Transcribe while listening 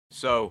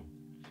So,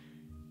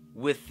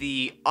 with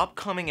the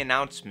upcoming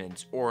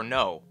announcement, or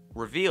no,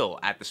 reveal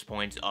at this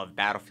point of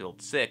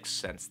Battlefield 6,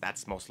 since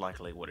that's most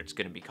likely what it's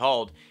going to be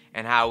called,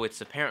 and how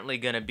it's apparently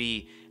going to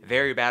be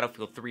very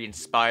Battlefield 3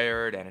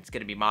 inspired, and it's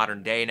going to be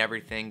modern day and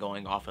everything,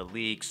 going off of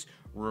leaks,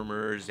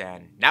 rumors,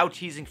 and now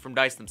teasing from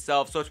DICE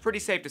themselves, so it's pretty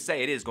safe to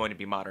say it is going to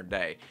be modern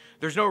day.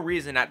 There's no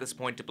reason at this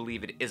point to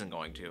believe it isn't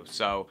going to,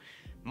 so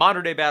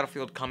modern day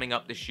Battlefield coming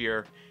up this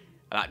year.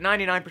 About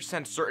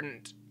 99%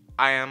 certain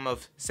I am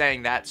of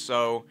saying that,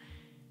 so,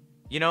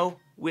 you know,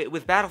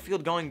 with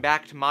Battlefield going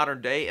back to modern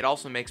day, it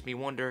also makes me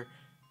wonder,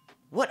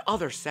 what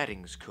other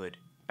settings could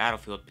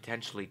Battlefield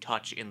potentially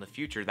touch in the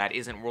future that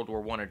isn't World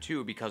War I or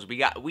 2, because we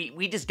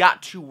just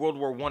got 2 World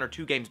War I or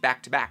 2 games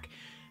back to back.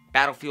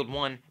 Battlefield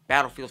 1,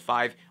 Battlefield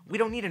 5, we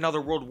don't need another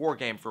World War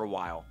game for a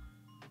while.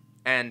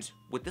 And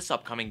with this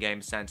upcoming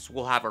game, since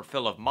we'll have our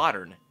fill of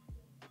modern,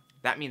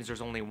 that means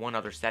there's only one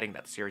other setting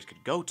that the series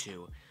could go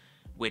to,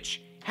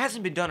 which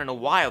hasn't been done in a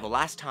while. The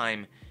last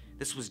time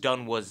this was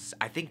done was,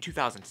 I think,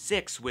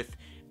 2006 with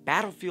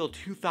Battlefield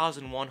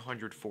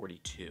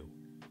 2142.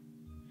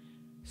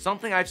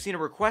 Something I've seen a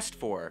request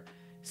for,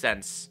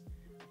 since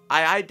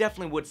I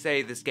definitely would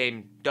say this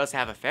game does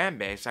have a fan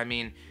base. I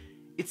mean,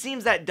 it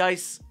seems that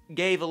DICE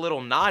gave a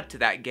little nod to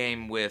that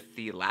game with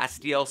the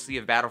last DLC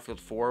of Battlefield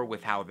 4,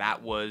 with how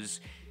that was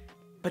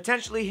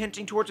potentially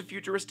hinting towards a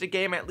futuristic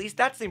game. At least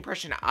that's the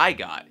impression I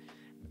got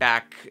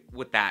back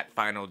with that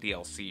final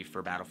DLC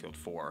for Battlefield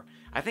 4.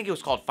 I think it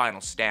was called Final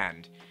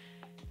Stand.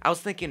 I was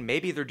thinking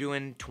maybe they're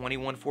doing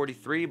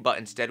 2143, but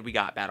instead we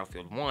got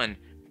Battlefield 1.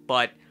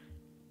 But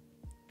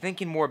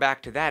thinking more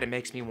back to that, it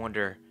makes me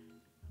wonder,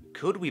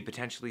 could we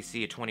potentially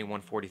see a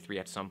 2143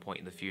 at some point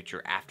in the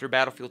future after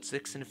Battlefield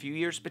 6 in a few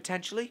years,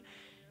 potentially?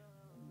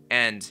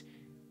 And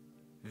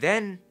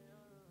then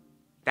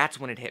that's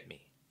when it hit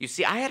me. You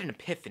see, I had an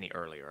epiphany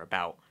earlier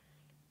about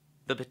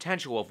the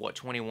potential of what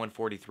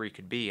 2143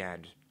 could be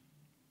and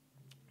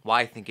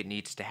why I think it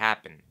needs to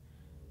happen.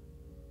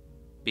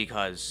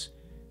 Because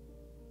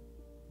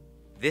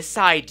this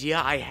idea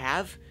I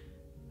have,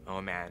 oh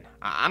man,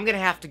 I'm gonna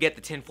have to get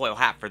the tinfoil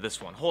hat for this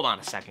one. Hold on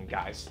a second,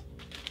 guys.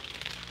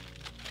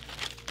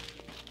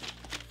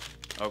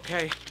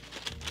 Okay.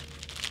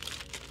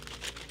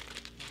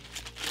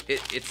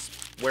 It's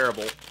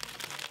wearable.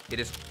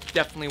 It is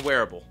definitely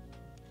wearable.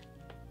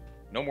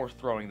 No more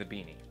throwing the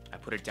beanie. I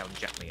put it down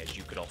gently, as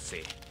you could all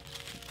see.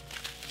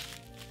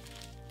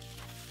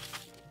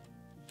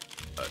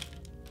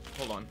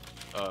 Hold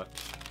on.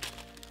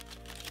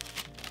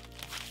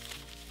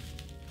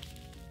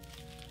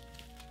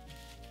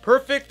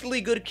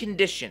 Perfectly good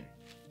condition.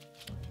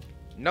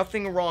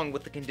 Nothing wrong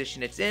with the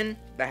condition it's in.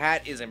 The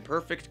hat is in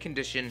perfect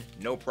condition.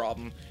 No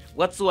problem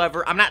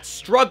whatsoever. I'm not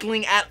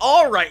struggling at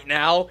all right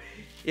now.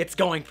 It's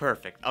going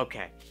perfect.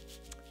 Okay.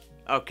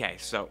 Okay,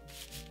 so...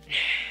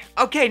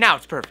 Okay, now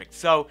it's perfect.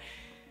 So...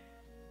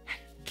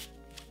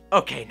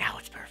 Okay, now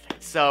it's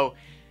perfect. So...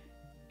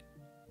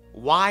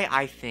 Why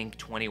I think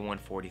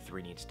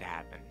 2143 needs to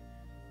happen,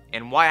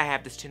 and why I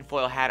have this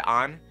tinfoil hat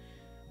on,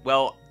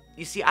 well,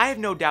 you see, I have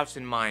no doubts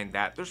in mind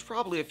that there's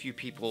probably a few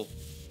people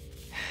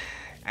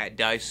at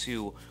DICE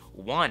who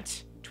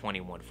want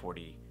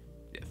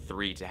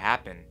 2143 to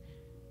happen.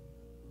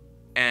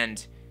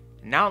 And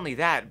not only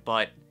that,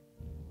 but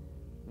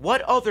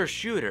what other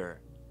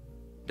shooter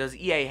does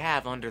EA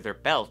have under their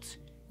belt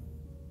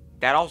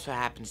that also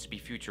happens to be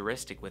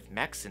futuristic with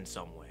mechs in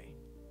some way?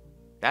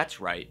 That's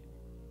right,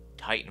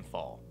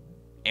 Titanfall.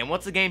 And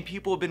what's the game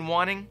people have been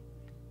wanting?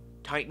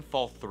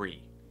 Titanfall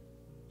 3.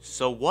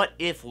 So what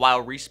if,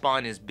 while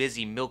Respawn is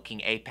busy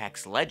milking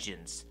Apex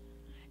Legends,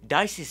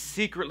 DICE is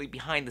secretly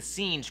behind the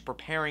scenes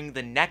preparing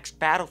the next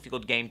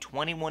Battlefield game,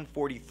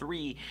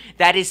 2143,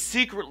 that is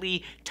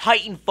secretly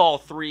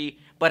Titanfall 3,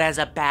 but as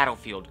a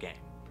Battlefield game?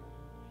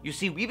 You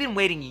see, we've been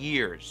waiting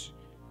years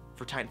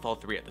for Titanfall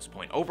 3 at this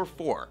point. Over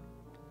 4.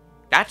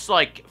 That's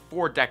like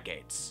 4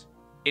 decades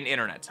in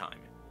internet time.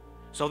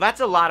 So that's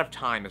a lot of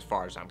time as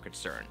far as I'm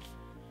concerned.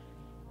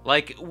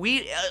 Like,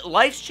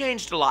 life's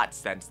changed a lot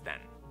since then,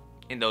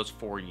 in those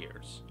 4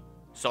 years.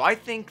 So I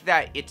think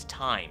that it's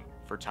time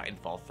for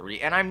Titanfall 3,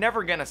 and I'm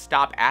never gonna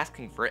stop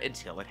asking for it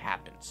until it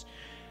happens.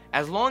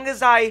 As long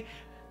as I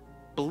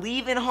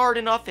believe in hard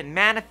enough and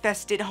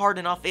manifest it hard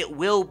enough, it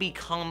will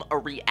become a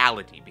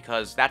reality,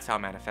 because that's how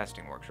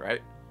manifesting works,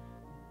 right?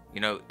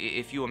 You know,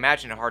 if you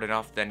imagine it hard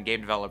enough, then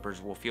game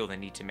developers will feel the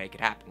need to make it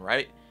happen,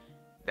 right?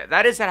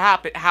 That is how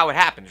it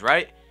happens,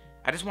 right?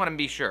 I just want to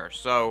be sure.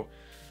 So,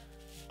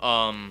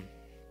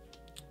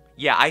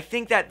 yeah, I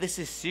think that this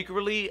is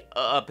secretly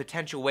a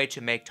potential way to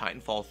make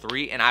Titanfall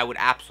 3, and I would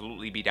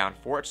absolutely be down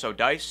for it. So,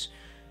 DICE,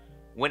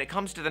 when it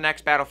comes to the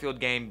next Battlefield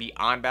game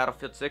beyond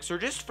Battlefield 6, or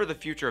just for the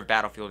future of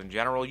Battlefield in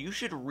general, you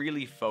should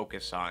really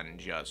focus on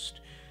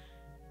just,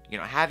 you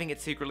know, having it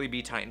secretly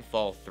be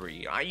Titanfall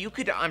 3. You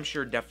could, I'm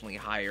sure, definitely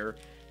hire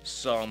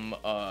some,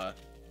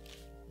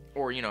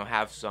 or, you know,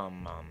 have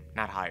some,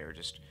 not hire,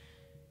 just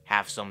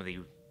have some of the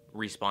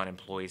Respawn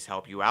employees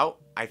help you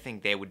out. I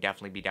think they would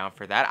definitely be down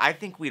for that. I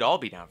think we'd all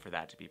be down for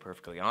that, to be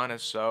perfectly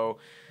honest. So,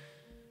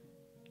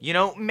 You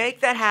know,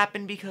 make that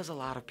happen because a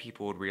lot of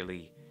people would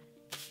really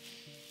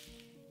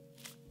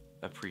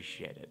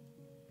appreciate it.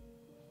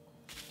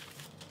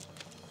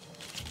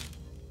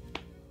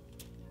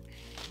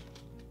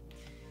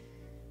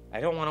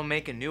 I don't want to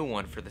make a new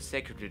one for the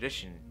sake of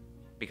tradition,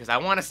 because I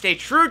want to stay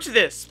true to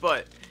this,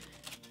 but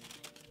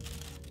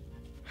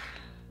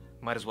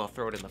might as well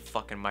throw it in the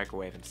fucking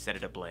microwave and set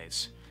it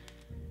ablaze.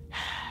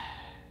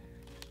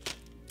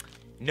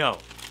 No,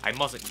 I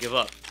mustn't give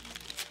up.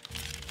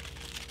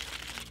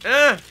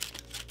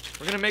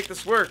 We're gonna make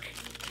this work.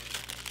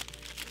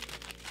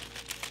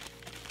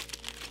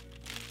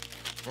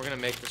 We're gonna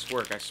make this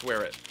work, I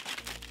swear it.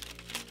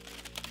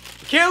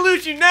 We can't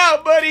lose you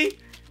now, buddy!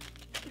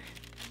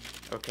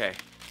 Okay.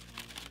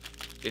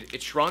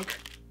 It shrunk,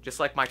 just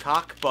like my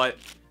cock, but,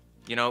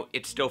 you know,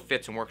 it still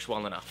fits and works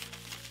well enough.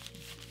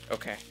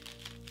 Okay.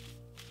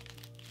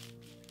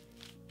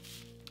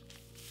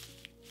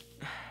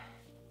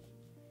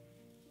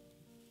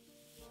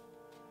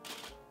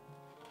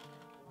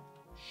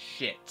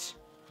 Shit.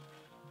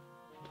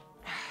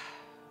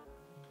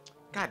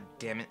 God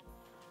damn it.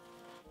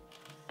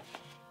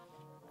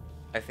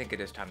 I think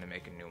it is time to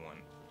make a new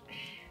one.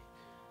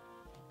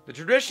 The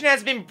tradition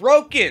has been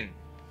broken!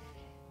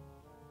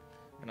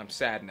 And I'm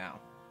sad now.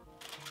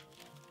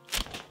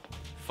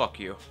 Fuck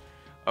you.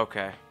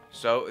 Okay,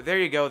 so there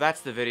you go,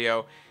 that's the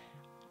video.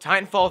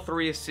 Titanfall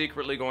 3 is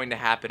secretly going to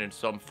happen in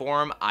some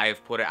form. I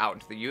have put it out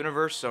into the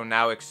universe, so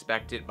now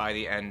expect it by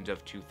the end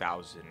of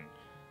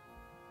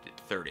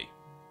 2030.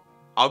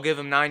 I'll give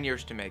him 9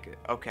 years to make it.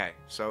 Okay,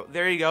 so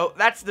there you go.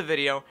 That's the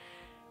video.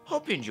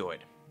 Hope you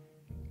enjoyed.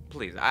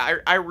 Please,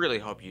 I really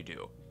hope you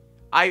do.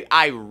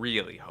 I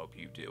really hope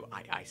you do.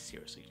 I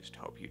seriously just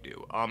hope you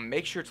do.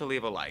 Make sure to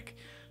leave a like,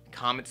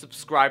 comment,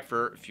 subscribe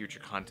for future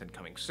content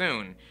coming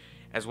soon,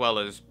 as well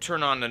as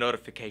turn on the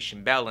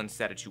notification bell and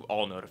set it to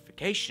all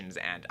notifications,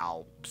 and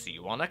I'll see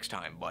you all next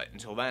time. But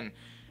until then,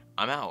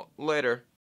 I'm out. Later.